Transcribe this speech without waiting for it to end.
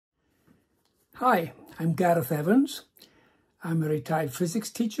Hi, I'm Gareth Evans. I'm a retired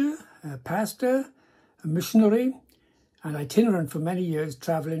physics teacher, a pastor, a missionary, and itinerant for many years,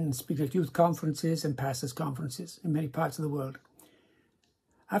 traveling and speaking at youth conferences and pastors' conferences in many parts of the world.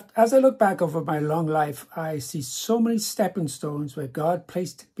 As I look back over my long life, I see so many stepping stones where God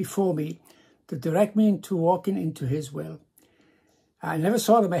placed before me to direct me into walking into His will. I never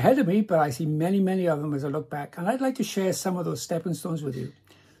saw them ahead of me, but I see many, many of them as I look back. And I'd like to share some of those stepping stones with you.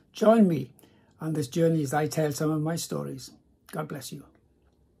 Join me on this journey as I tell some of my stories. God bless you.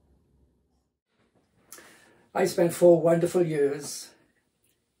 I spent 4 wonderful years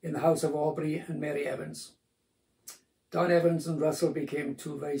in the house of Aubrey and Mary Evans. Don Evans and Russell became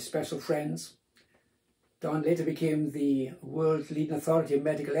 2 very special friends. Don later became the world leading authority in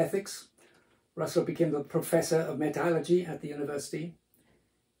medical ethics. Russell became the professor of metallurgy at the university.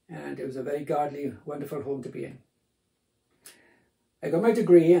 And it was a very godly, wonderful home to be in. I got my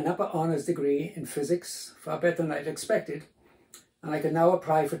degree, an upper honours degree in physics, far better than I'd expected. And I could now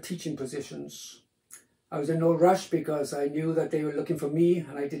apply for teaching positions. I was in no rush because I knew that they were looking for me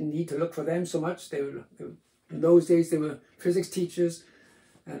and I didn't need to look for them so much. In those days, they were physics teachers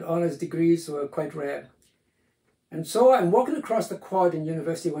and honours degrees were quite rare. And so I'm walking across the quad in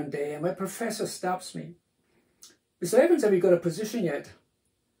university one day and my professor stops me. "Mr. Evans, have you got a position yet?"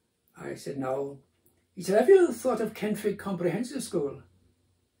 I said, "No." He said, "Have you thought of Kenfig Comprehensive School?"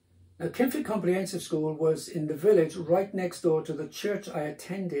 Now, Kenfig Comprehensive School was in the village right next door to the church I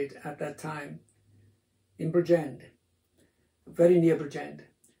attended at that time in Bridgend, very near Bridgend.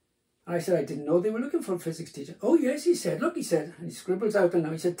 I said, "I didn't know they were looking for a physics teacher." "Oh, yes," he said. "Look," he said, and he scribbles out the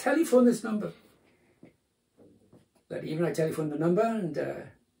number. He said, "Telephone this number." That evening I telephoned the number and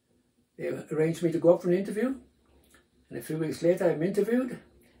they arranged me to go up for an interview. And a few weeks later I'm interviewed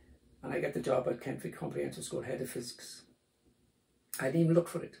and I get the job at Kenfig Comprehensive School, head of physics. I didn't even look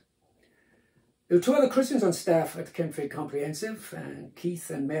for it. There were 2 other Christians on staff at Kenfig Comprehensive, and Keith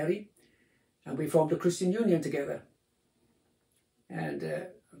and Mary, and we formed a Christian union together. And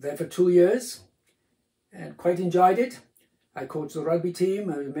there for 2 years and quite enjoyed it. I coached the rugby team,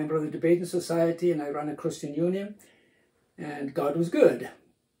 I was a member of the debating society, and I ran a Christian union, and God was good.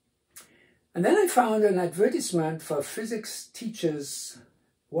 And then I found an advertisement for physics teachers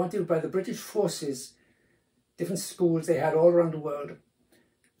wanted by the British forces, different schools they had all around the world.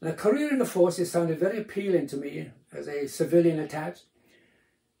 And a career in the forces sounded very appealing to me as a civilian attached.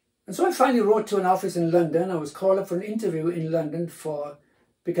 And so I finally wrote to an office in London. I was called up for an interview in London for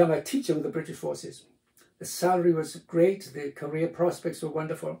become a teacher with the British forces. The salary was great, the career prospects were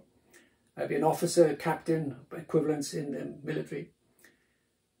wonderful. I'd be an officer, captain, equivalents in the military.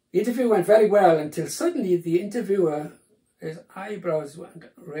 The interview went very well until suddenly the interviewer, his eyebrows went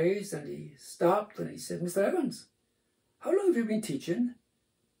raised and he stopped and he said, "Mr. Evans, how long have you been teaching?"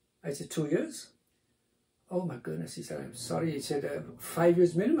 I said, 2 years. "Oh my goodness," he said, "I'm sorry." He said, 5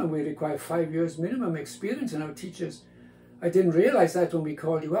 years minimum. We require 5 years minimum experience in our teachers. "I didn't realize that when we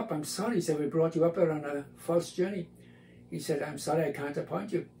called you up. I'm sorry." He said, "We brought you up here on a false journey." He said, "I'm sorry, I can't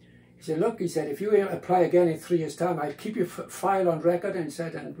appoint you." He said, "Look," he said, "if you apply again in 3 years' time, I'll keep your file on record," and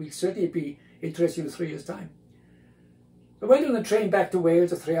said, "and we'll certainly be interested in 3 years' time." I went on the train back to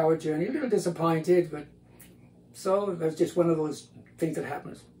Wales, a 3-hour journey, a little disappointed, but so it was just one of those things that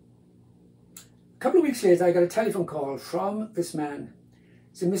happens. A couple of weeks later, I got a telephone call from this man.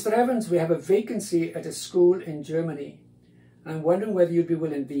 He said, "Mr. Evans, we have a vacancy at a school in Germany. I'm wondering whether you'd be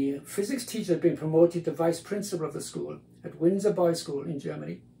willing." The physics teacher had been promoted to vice principal of the school at Windsor Boys School in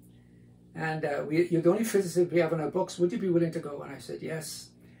Germany. And you're the only physicist we have on our books. Would you be willing to go? And I said,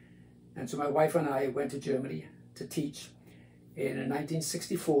 yes. And so my wife and I went to Germany to teach. In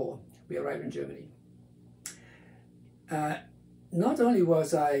 1964, we arrived in Germany. Not only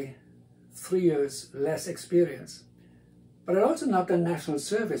was I 3 years less experience, but I'd also not done national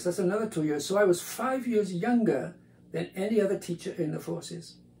service. That's another 2 years. So I was 5 years younger than any other teacher in the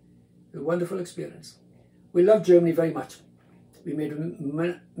forces. It was a wonderful experience. We loved Germany very much. We made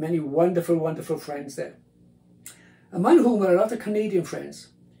many wonderful, wonderful friends there, among whom were a lot of Canadian friends.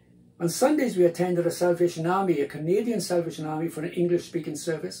 On Sundays, we attended a Salvation Army, a Canadian Salvation Army for an English-speaking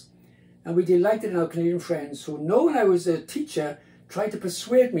service. And we delighted in our Canadian friends who, knowing I was a teacher, tried to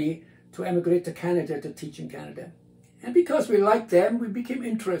persuade me to emigrate to Canada to teach in Canada. And because we liked them, we became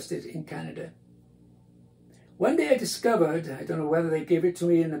interested in Canada. One day I discovered, I don't know whether they gave it to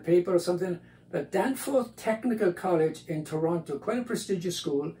me in the paper or something, that Danforth Technical College in Toronto, quite a prestigious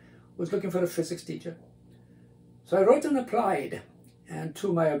school, was looking for a physics teacher. So I wrote and applied, and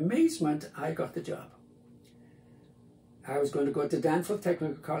to my amazement, I got the job. I was going to go to Danforth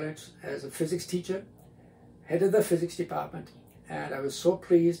Technical College as a physics teacher, head of the physics department, and I was so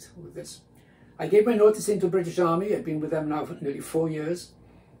pleased with this. I gave my notice into the British Army. I'd been with them now for nearly 4 years,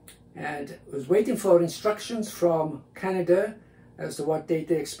 and was waiting for instructions from Canada as to what date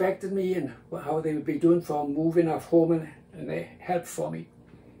they expected me and how they would be doing for moving off home and their help for me.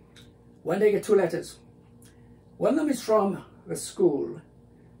 One day I get 2 letters. One of them is from the school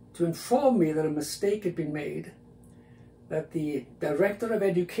to inform me that a mistake had been made, that the Director of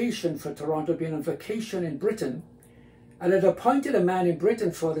Education for Toronto had been on vacation in Britain and had appointed a man in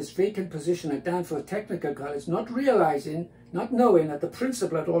Britain for this vacant position at Danforth Technical College, not knowing that the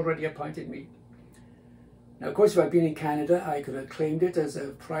principal had already appointed me. Now, of course, if I'd been in Canada, I could have claimed it as a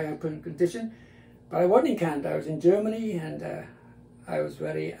prior condition, but I wasn't in Canada. I was in Germany, and I was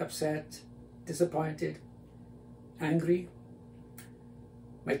very upset, disappointed, angry.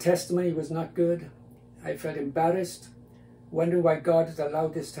 My testimony was not good. I felt embarrassed, wondering why God had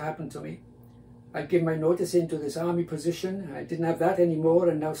allowed this to happen to me. I'd given my notice into this army position. I didn't have that anymore,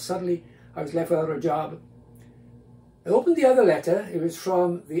 and now suddenly I was left without a job. I opened the other letter. It was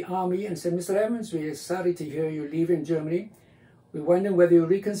from the army and said, "Mr. Evans, we are sorry to hear you leaving Germany. We're wondering whether you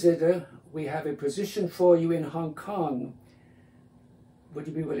reconsider. We have a position for you in Hong Kong. Would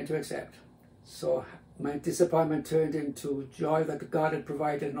you be willing to accept?" So my disappointment turned into joy that God had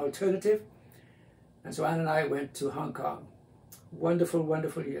provided an alternative. And so Anne and I went to Hong Kong. Wonderful,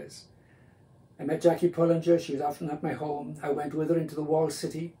 wonderful years. I met Jackie Pullinger. She was often at my home. I went with her into the walled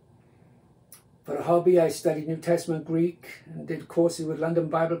city. For a hobby, I studied New Testament Greek and did courses with London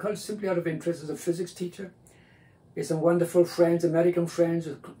Bible College simply out of interest as a physics teacher. We had some wonderful friends, American friends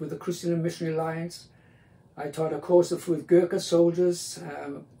with the Christian and Missionary Alliance. I taught a course with Gurkha soldiers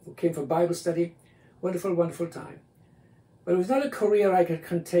who came for Bible study. Wonderful, wonderful time. But it was not a career I could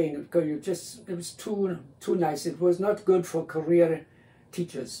contain. It was too nice. It was not good for career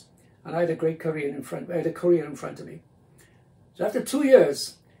teachers. And I had a great career in front. I had a career in front of me. So after 2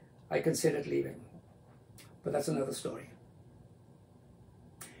 years, I considered leaving. But that's another story.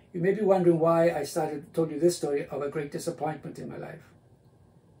 You may be wondering why I told you this story of a great disappointment in my life.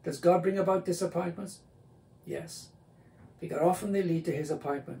 Does God bring about disappointments? Yes. Because often they lead to his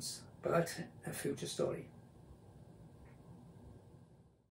appointments. But that's a future story.